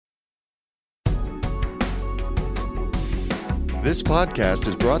This podcast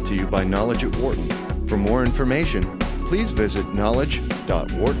is brought to you by Knowledge at Wharton. For more information, please visit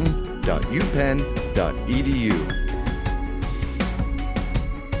knowledge.wharton.upenn.edu.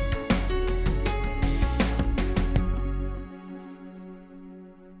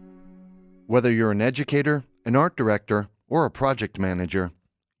 Whether you're an educator, an art director, or a project manager,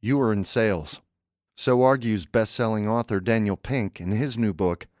 you are in sales. So argues best-selling author Daniel Pink in his new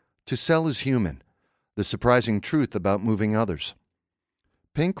book, To Sell is Human: The Surprising Truth About Moving Others.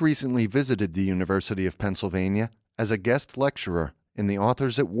 Pink recently visited the University of Pennsylvania as a guest lecturer in the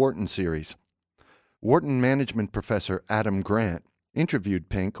Authors at Wharton series. Wharton management professor Adam Grant interviewed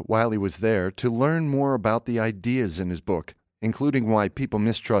Pink while he was there to learn more about the ideas in his book, including why people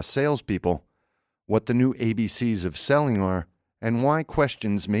mistrust salespeople, what the new ABCs of selling are, and why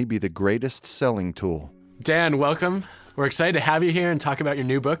questions may be the greatest selling tool. Dan, welcome. We're excited to have you here and talk about your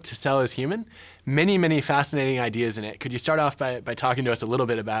new book, To Sell is Human. Many, many fascinating ideas in it. Could you start off by talking to us a little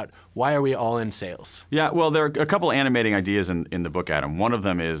bit about why are we all in sales? Yeah, well, there are a couple animating ideas in the book, Adam. One of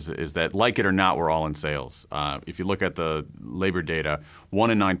them is that, like it or not, we're all in sales. If you look at the labor data,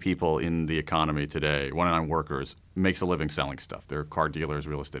 1 in 9 people in the economy today, 1 in 9 workers, makes a living selling stuff. They're car dealers,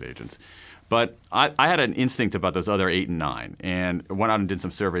 real estate agents. But I had an instinct about those other 8 and 9 and went out and did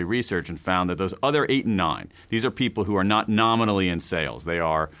some survey research and found that those other 8 and 9, these are people who are not nominally in sales. They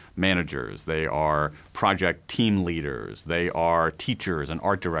are managers, they are project team leaders, they are teachers and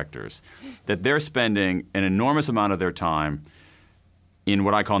art directors, that they're spending an enormous amount of their time in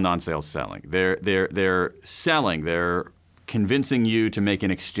what I call non-sales selling. They're selling, they're convincing you to make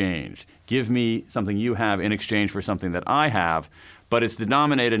an exchange. Give me something you have in exchange for something that I have. But it's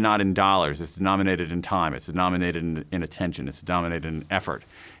denominated not in dollars. It's denominated in time. It's denominated in attention. It's denominated in effort.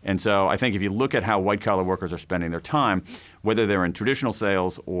 And so I think if you look at how white-collar workers are spending their time, whether they're in traditional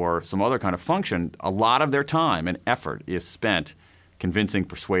sales or some other kind of function, a lot of their time and effort is spent convincing,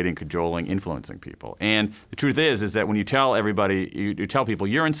 persuading, cajoling, influencing people. And the truth is that when you tell everybody, you tell people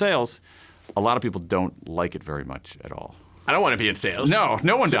you're in sales, a lot of people don't like it very much at all. I don't want to be in sales.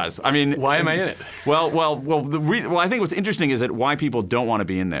 No one does. I mean, why am I in it? Well, I think what's interesting is that why people don't want to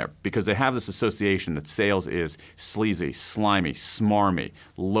be in there, because they have this association that sales is sleazy, slimy, smarmy,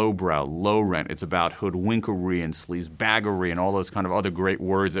 lowbrow, low rent. It's about hoodwinkery and sleazebaggery and all those kind of other great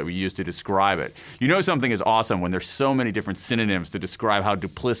words that we use to describe it. You know something is awesome when there's so many different synonyms to describe how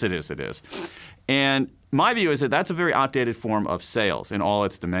duplicitous it is. And my view is that that's a very outdated form of sales in all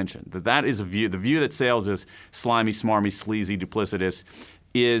its dimension. That is a view. The view that sales is slimy, smarmy, sleazy, duplicitous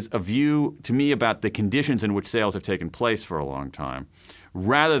is a view, to me, about the conditions in which sales have taken place for a long time,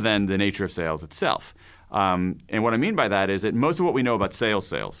 rather than the nature of sales itself. And what I mean by that is that most of what we know about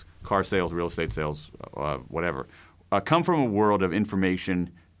sales, car sales, real estate sales, whatever, come from a world of information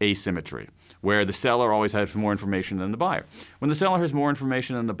asymmetry, where the seller always has more information than the buyer. When the seller has more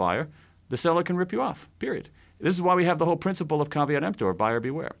information than the buyer, the seller can rip you off, period. This is why we have the whole principle of caveat emptor, buyer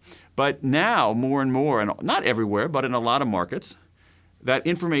beware. But now, more and more, and not everywhere, but in a lot of markets, that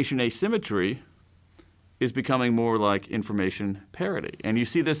information asymmetry is becoming more like information parity. And you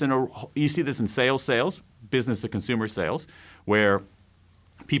see this in sales, business to consumer sales, where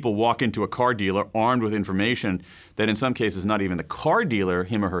people walk into a car dealer armed with information that in some cases not even the car dealer,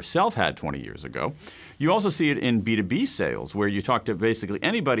 him or herself, had 20 years ago. You also see it in B2B sales, where you talk to basically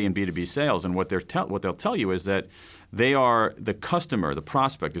anybody in B2B sales, and what they'll tell you is that they are the customer, the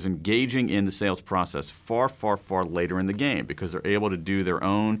prospect, is engaging in the sales process far, far, far later in the game, because they're able to do their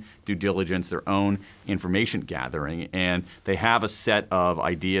own due diligence, their own information gathering, and they have a set of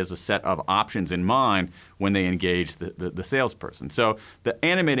ideas, a set of options in mind when they engage the salesperson. So the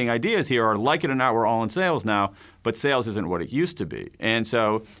animating ideas here are, like it or not, we're all in sales now, but sales isn't what it used to be. And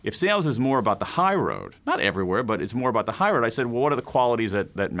so if sales is more about the high road, not everywhere, but it's more about the high road, I said, well, what are the qualities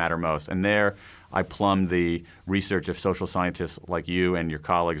that matter most? And there I plumbed the research of social scientists like you and your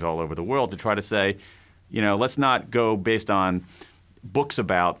colleagues all over the world to try to say, let's not go based on books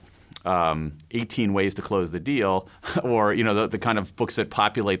about 18 ways to close the deal or, the kind of books that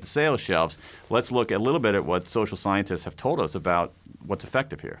populate the sales shelves. Let's look a little bit at what social scientists have told us about what's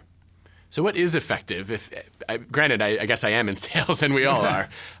effective here. So what is effective? Granted, I guess I am in sales, and we all are.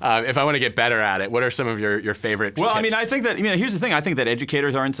 If I want to get better at it, what are some of your favorite tips? Well, I mean, I think that here's the thing. I think that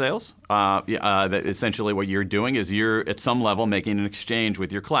educators are in sales. That essentially what you're doing is you're at some level making an exchange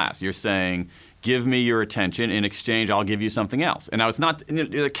with your class. You're saying, give me your attention. In exchange, I'll give you something else. And now it's not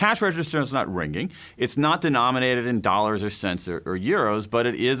the cash register is not ringing. It's not denominated in dollars or cents or euros, but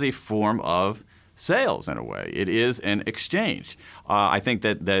it is a form of sales in a way. It is an exchange. I think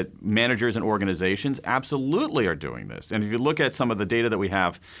that managers and organizations absolutely are doing this. And if you look at some of the data that we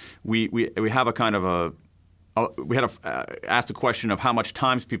have a kind of we had asked a question of how much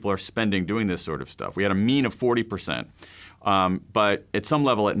time people are spending doing this sort of stuff. We had a mean of 40%. But at some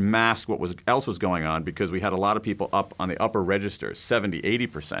level, it masked what else was going on because we had a lot of people up on the upper registers, 70,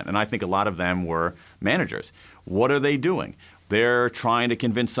 80%. And I think a lot of them were managers. What are they doing? They're trying to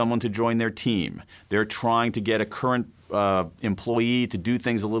convince someone to join their team. They're trying to get a current employee to do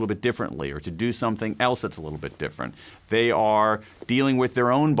things a little bit differently or to do something else that's a little bit different. They are dealing with their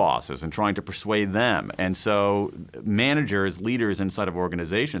own bosses and trying to persuade them. And so managers, leaders inside of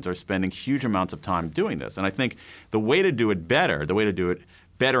organizations are spending huge amounts of time doing this. And I think the way to do it better,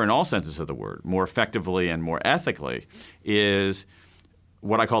 in all senses of the word, more effectively and more ethically, is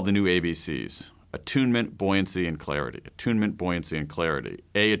what I call the new ABCs. Attunement, buoyancy, and clarity. Attunement, buoyancy, and clarity.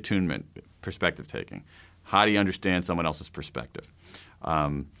 A, attunement, perspective taking. How do you understand someone else's perspective?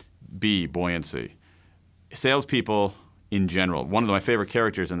 B, buoyancy. Salespeople in general. One of my favorite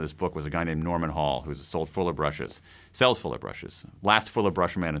characters in this book was a guy named Norman Hall, who sells Fuller brushes, last Fuller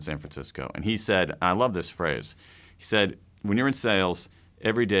brush man in San Francisco. And he said, I love this phrase, he said, when you're in sales,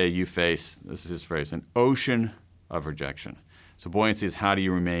 every day you face, this is his phrase, an ocean of rejection. So buoyancy is how do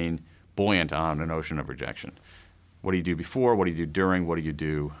you remain buoyant on an ocean of rejection? What do you do before? What do you do during? What do you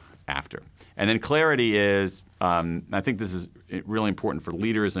do after? And then clarity is, I think this is really important for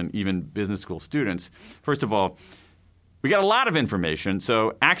leaders and even business school students. First of all, we got a lot of information,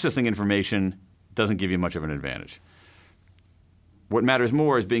 so accessing information doesn't give you much of an advantage. What matters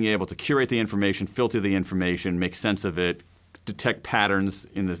more is being able to curate the information, filter the information, make sense of it, detect patterns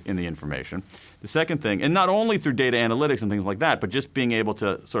in the information. The second thing, and not only through data analytics and things like that, but just being able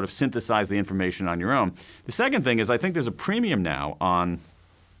to sort of synthesize the information on your own. The second thing is I think there's a premium now on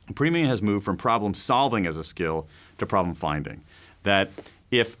premium has moved from problem solving as a skill to problem finding. That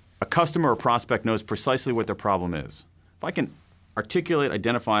if a customer or prospect knows precisely what their problem is, if I can articulate,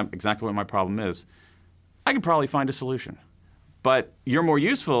 identify exactly what my problem is, I can probably find a solution. But you're more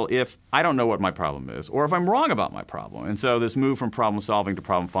useful if I don't know what my problem is or if I'm wrong about my problem. And so this move from problem solving to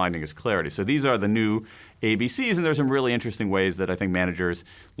problem finding is clarity. So these are the new ABCs, and there's some really interesting ways that I think managers,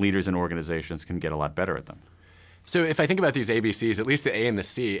 leaders, and organizations can get a lot better at them. So if I think about these ABCs, at least the A and the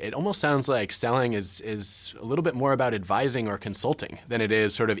C, it almost sounds like selling is a little bit more about advising or consulting than it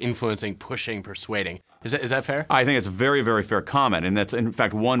is sort of influencing, pushing, persuading. Is that fair? I think it's a very, very fair comment, and that's in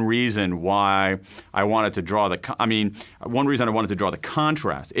fact one reason why I wanted to draw the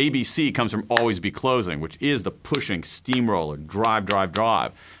contrast. ABC comes from always be closing, which is the pushing, steamroller,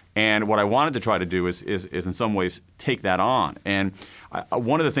 drive. And what I wanted to try to do is in some ways take that on. And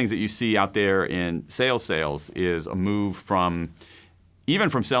one of the things that you see out there in sales is a move from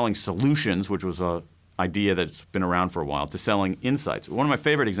selling solutions, which was an idea that's been around for a while, to selling insights. One of my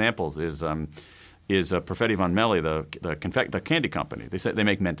favorite examples is Perfetti Von Melle, the candy company. They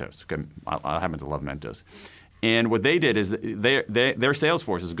make Mentos. Okay, I happen to love Mentos. And what they did is their sales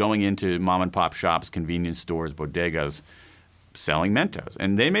force is going into mom and pop shops, convenience stores, bodegas, selling Mentos.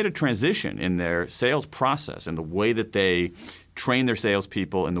 And they made a transition in their sales process and the way that they trained their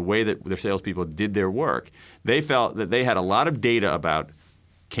salespeople and the way that their salespeople did their work. They felt that they had a lot of data about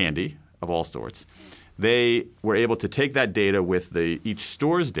candy of all sorts. They were able to take that data with each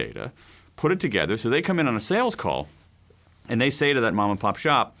store's data, put it together. So they come in on a sales call and they say to that mom and pop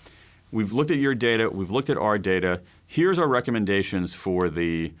shop, we've looked at your data, we've looked at our data. Here's our recommendations for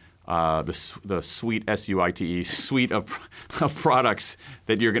the suite, S-U-I-T-E, suite of products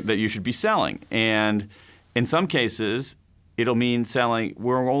that you should be selling. And in some cases, it'll mean selling,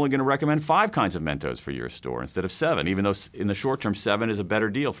 we're only going to recommend 5 kinds of Mentos for your store instead of 7, even though in the short term 7 is a better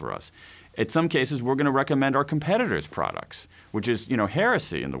deal for us. In some cases, we're going to recommend our competitors' products, which is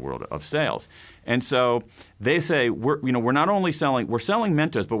heresy in the world of sales. And so they say we're not only selling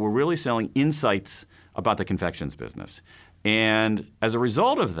Mentos, but we're really selling insights about the confections business. And as a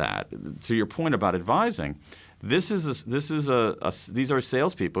result of that, to your point about advising, these are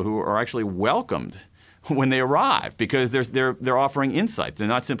salespeople who are actually welcomed when they arrive because they're offering insights. They're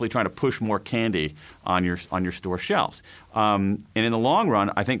not simply trying to push more candy on your store shelves. And in the long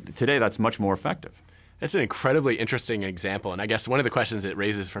run, I think today that's much more effective. That's an incredibly interesting example. And I guess one of the questions it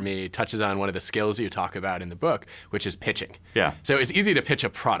raises for me touches on one of the skills you talk about in the book, which is pitching. Yeah. So it's easy to pitch a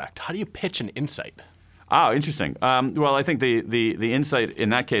product. How do you pitch an insight? Oh, interesting. Well, I think the insight in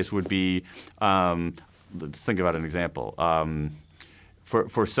that case would be, let's think about an example.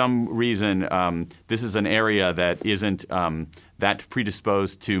 For some reason, this is an area that isn't that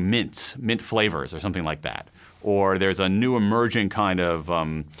predisposed to mint flavors or something like that. Or there's a new emerging kind of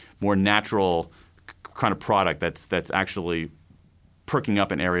more natural kind of product that's actually perking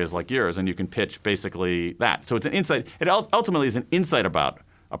up in areas like yours, and you can pitch basically that. So it's an insight. It ultimately is an insight about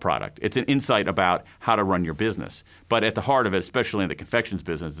a product. It's an insight about how to run your business. But at the heart of it, especially in the confections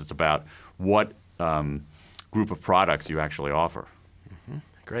business, it's about what group of products you actually offer.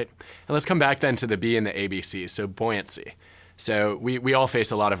 Great. And let's come back then to the B in the ABC, so buoyancy. So we all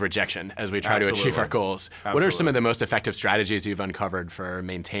face a lot of rejection as we try to achieve our goals. Absolutely. What are some of the most effective strategies you've uncovered for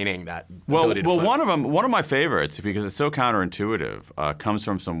maintaining that ability to float? One of my favorites, because it's so counterintuitive, comes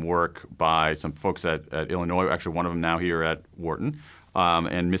from some work by some folks at Illinois, actually one of them now here at Wharton,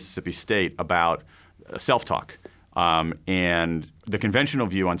 and Mississippi State, about self-talk. And the conventional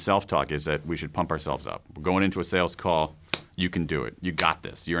view on self-talk is that we should pump ourselves up. We're going into a sales call, you can do it. You got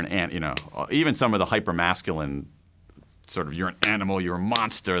this. You're an ant, even some of the hyper-masculine sort of, you're an animal, you're a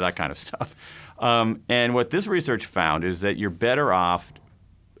monster, that kind of stuff. And what this research found is that you're better off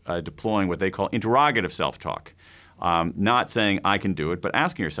deploying what they call interrogative self-talk. Not saying, I can do it, but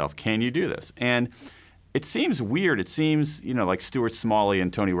asking yourself, can you do this? And it seems weird. It seems, like Stuart Smalley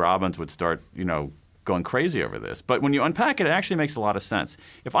and Tony Robbins would start, going crazy over this. But when you unpack it, it actually makes a lot of sense.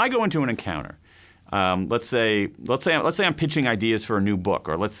 If I go into an encounter, let's say I'm pitching ideas for a new book,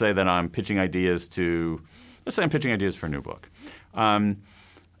 or let's say that I'm pitching ideas for a new book.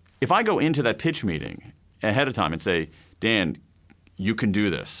 If I go into that pitch meeting ahead of time and say, Dan, you can do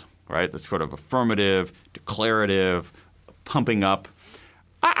this, right? That's sort of affirmative, declarative, pumping up.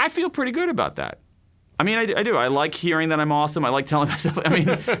 I feel pretty good about that. I mean, I do. I like hearing that I'm awesome. I like telling myself. I mean,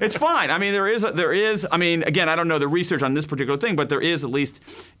 it's fine. I mean, there is. I mean, again, I don't know the research on this particular thing, but there is, at least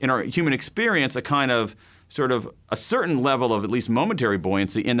in our human experience, a kind of sort of a certain level of at least momentary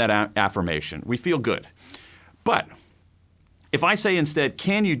buoyancy in that affirmation. We feel good. But if I say instead,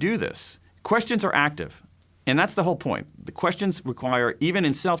 can you do this? Questions are active. And that's the whole point. The questions require, even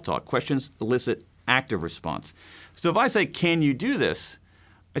in self-talk, questions elicit active response. So if I say, can you do this?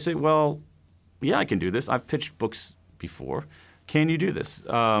 I say, well, yeah, I can do this. I've pitched books before. Can you do this?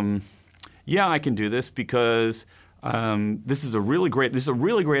 Yeah, I can do this because this is a really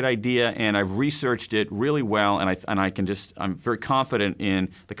great idea, and I've researched it really well, and I'm very confident in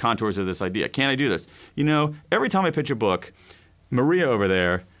the contours of this idea. Can I do this? Every time I pitch a book, Maria over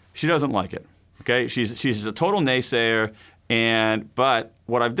there, she doesn't like it. Okay, she's a total naysayer, but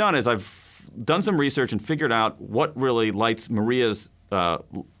what I've done is I've done some research and figured out what really lights Maria's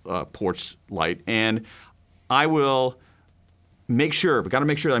porch light, and I will make sure. We've got to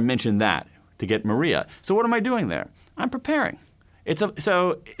make sure that I mention that to get Maria. So what am I doing there? I'm preparing.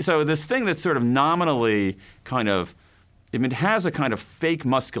 So this thing that's sort of nominally kind of, it has a kind of fake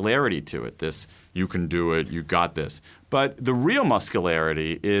muscularity to it. This, you can do it, you got this. But the real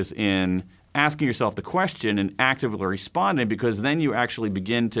muscularity is in asking yourself the question and actively responding, because then you actually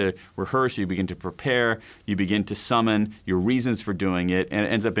begin to rehearse, you begin to prepare, you begin to summon your reasons for doing it, and it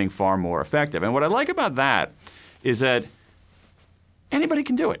ends up being far more effective. And what I like about that is that anybody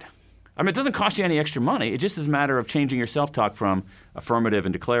can do it. I mean, it doesn't cost you any extra money. It just is a matter of changing your self-talk from affirmative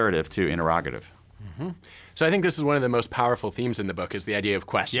and declarative to interrogative. Mm-hmm. So I think this is one of the most powerful themes in the book, is the idea of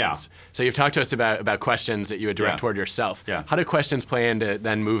questions. Yeah. So you've talked to us about questions that you would direct toward yourself. Yeah. How do questions play into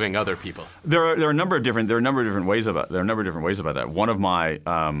then moving other people? There are a number of different ways about that.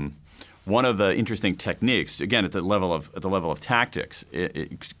 One of the interesting techniques, again at the level of tactics,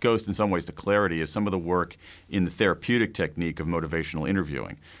 it goes in some ways to clarity, is some of the work in the therapeutic technique of motivational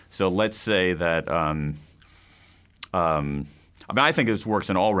interviewing. So let's say that I think this works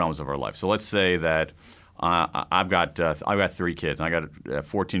in all realms of our life. So let's say that I've got 3 kids. I got a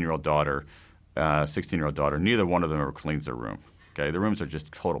 14-year-old daughter, 16-year-old daughter. Neither one of them ever cleans their room. Okay, the rooms are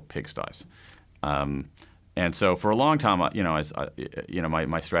just total pigsties. And so for a long time,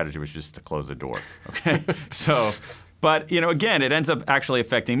 my strategy was just to close the door. Okay, but again, it ends up actually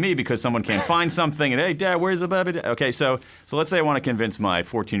affecting me because someone can't find something, and hey, Dad, where's the baby? Okay, so let's say I want to convince my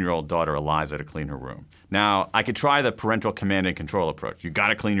 14-year-old daughter Eliza to clean her room. Now, I could try the parental command and control approach. You got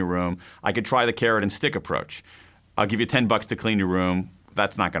to clean your room. I could try the carrot and stick approach. I'll give you $10 to clean your room.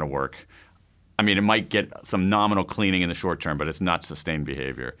 That's not going to work. I mean, it might get some nominal cleaning in the short term, but it's not sustained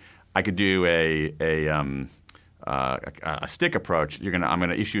behavior. I could do a stick approach. I'm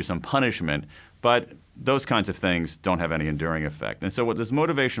going to issue some punishment, but those kinds of things don't have any enduring effect. And so what this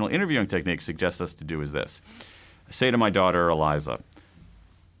motivational interviewing technique suggests us to do is this. I say to my daughter, Eliza,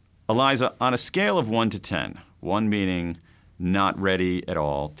 on a scale of 1 to 10, 1 meaning not ready at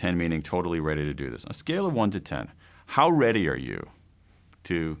all, 10 meaning totally ready to do this. On a scale of 1 to 10, how ready are you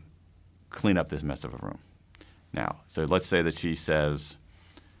to clean up this mess of a room? Now, so let's say that she says,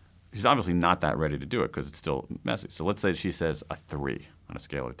 she's obviously not that ready to do it because it's still messy. So let's say she says a 3 on a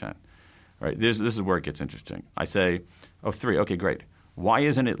scale of 10. Right? This is where it gets interesting. I say, 3, okay, great. Why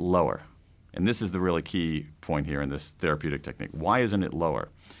isn't it lower? And this is the really key point here in this therapeutic technique. Why isn't it lower?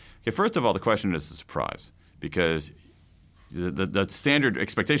 Okay, first of all, the question is a surprise because the standard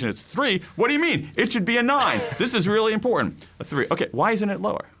expectation is 3. What do you mean? It should be a 9. This is really important. A 3. Okay, why isn't it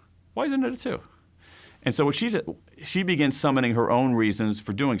lower? Why isn't it a 2? And so what she begins summoning her own reasons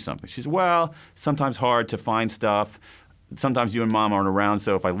for doing something. She says, well, sometimes hard to find stuff. Sometimes you and Mom aren't around,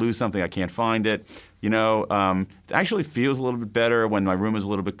 so if I lose something, I can't find it. It actually feels a little bit better when my room is a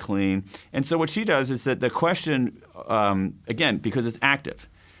little bit clean. And so what she does is that the question, again, because it's active,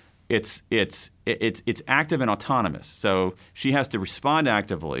 it's active and autonomous. So she has to respond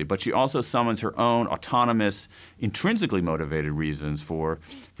actively, but she also summons her own autonomous, intrinsically motivated reasons for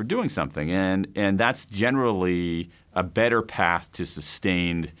doing something. And that's generally a better path to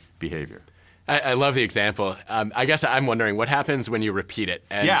sustained behavior. I love the example. I guess I'm wondering what happens when you repeat it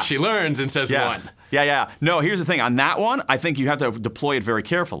and she learns and says 1. Yeah. No, here's the thing. On that one, I think you have to deploy it very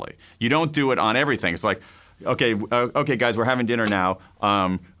carefully. You don't do it on everything. It's like, okay, guys, we're having dinner now.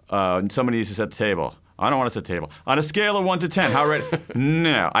 Somebody needs to set the table. I don't want to set the table. On a scale of 1 to 10, how ready?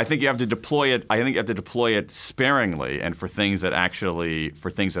 No, I think you have to deploy it. I think you have to deploy it sparingly and for things that actually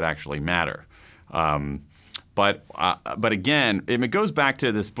matter. But again, it goes back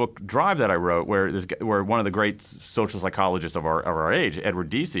to this book Drive that I wrote, where one of the great social psychologists of our age, Edward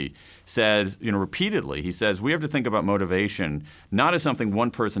Deci, says, repeatedly, he says we have to think about motivation not as something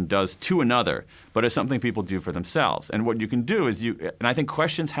one person does to another, but as something people do for themselves. And what you can do is and I think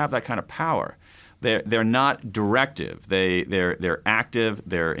questions have that kind of power. They're not directive. They're active.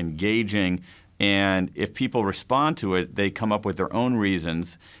 They're engaging. And if people respond to it, they come up with their own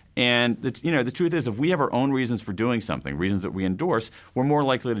reasons. And the truth is, if we have our own reasons for doing something, reasons that we endorse, we're more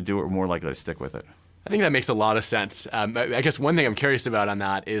likely to do it. We're more likely to stick with it. I think that makes a lot of sense. I guess one thing I'm curious about on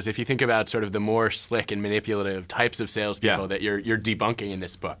that is if you think about sort of the more slick and manipulative types of salespeople that you're debunking in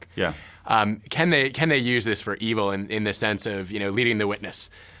this book. Yeah. Can they use this for evil in the sense of leading the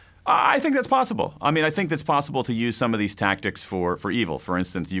witness? I think that's possible. I mean, I think that's possible to use some of these tactics for evil. For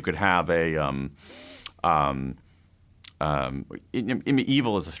instance, you could have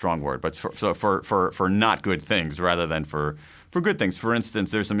evil is a strong word, but for not good things rather than for good things. For instance,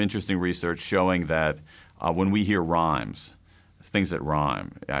 there's some interesting research showing that when we hear rhymes, things that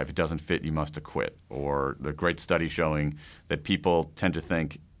rhyme, if it doesn't fit, you must acquit. Or the great study showing that people tend to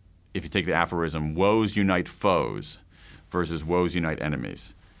think, if you take the aphorism, woes unite foes versus woes unite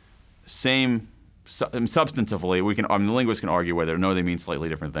enemies. Same substantively, the linguist can argue whether they mean slightly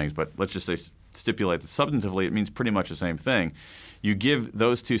different things, but let's just say stipulate that substantively it means pretty much the same thing. You give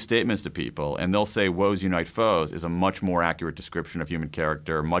those two statements to people, and they'll say woes unite foes is a much more accurate description of human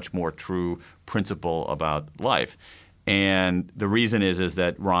character, much more true principle about life. And the reason is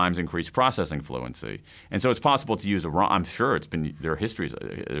that rhymes increase processing fluency. And so it's possible to use a rhyme. I'm sure there are histories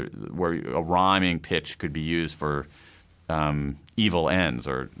where a rhyming pitch could be used for evil ends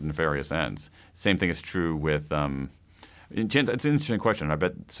or nefarious ends. Same thing is true with it's an interesting question. I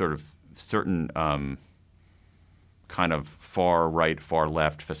bet sort of certain kind of far right, far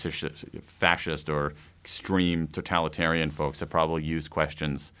left, fascist or extreme totalitarian folks have probably used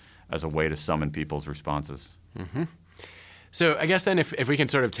questions as a way to summon people's responses. Mm-hmm. So I guess then if we can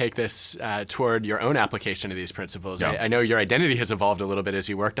sort of take this toward your own application of these principles, I know your identity has evolved a little bit as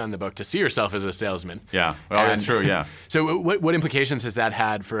you worked on the book to see yourself as a salesman. Yeah, well, that's true, yeah. So what implications has that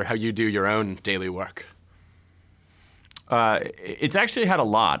had for how you do your own daily work? It's actually had a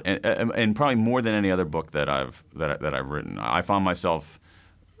lot, and probably more than any other book that I've written. I found myself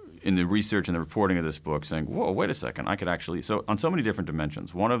in the research and the reporting of this book saying, whoa, wait a second, I could actually – so on so many different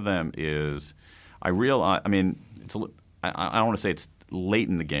dimensions. One of them is I realize – I mean, I don't want to say it's late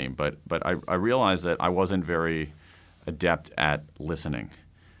in the game, but I realized that I wasn't very adept at listening.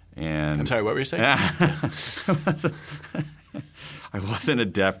 And I'm sorry, what were you saying? I wasn't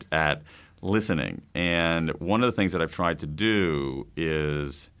adept at listening. And one of the things that I've tried to do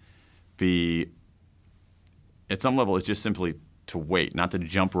is at some level, it's just simply to wait, not to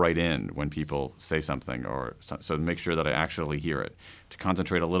jump right in when people say something, or so to make sure that I actually hear it, to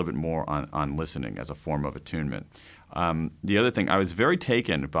concentrate a little bit more on listening as a form of attunement. The other thing, I was very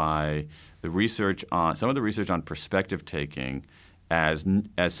taken by some of the research on perspective taking as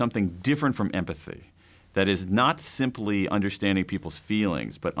something different from empathy. That is not simply understanding people's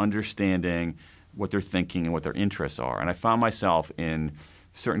feelings, but understanding what they're thinking and what their interests are. And I found myself in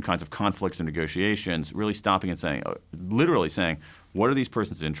certain kinds of conflicts and negotiations really stopping and saying, literally saying, what are these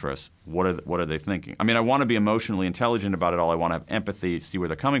person's interests? What are they thinking? I mean, I want to be emotionally intelligent about it all. I want to have empathy, see where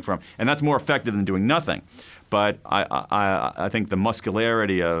they're coming from. And that's more effective than doing nothing. But I think the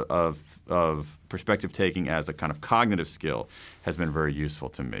muscularity of perspective taking as a kind of cognitive skill has been very useful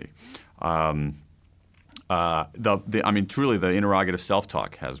to me. Truly, the interrogative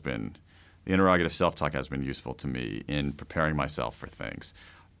self-talk has been useful to me in preparing myself for things,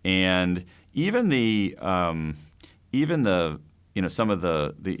 and even some of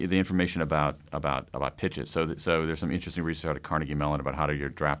the information about pitches. So there's some interesting research out of Carnegie Mellon about how to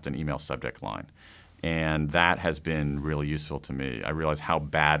draft an email subject line, and that has been really useful to me. I realized how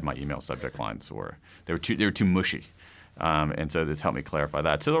bad my email subject lines were. They were too mushy. And so this helped me clarify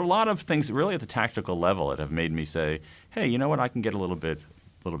that. So there are a lot of things really at the tactical level that have made me say, hey, you know what, I can get a little bit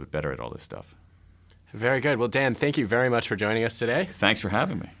better at all this stuff. Very good. Well, Dan, thank you very much for joining us today. Thanks for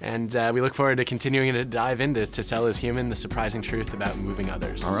having me. And we look forward to continuing to dive into To Sell is Human, the surprising truth about moving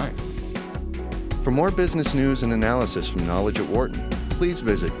others. All right. For more business news and analysis from Knowledge at Wharton, please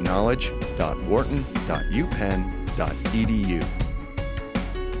visit knowledge.wharton.upenn.edu.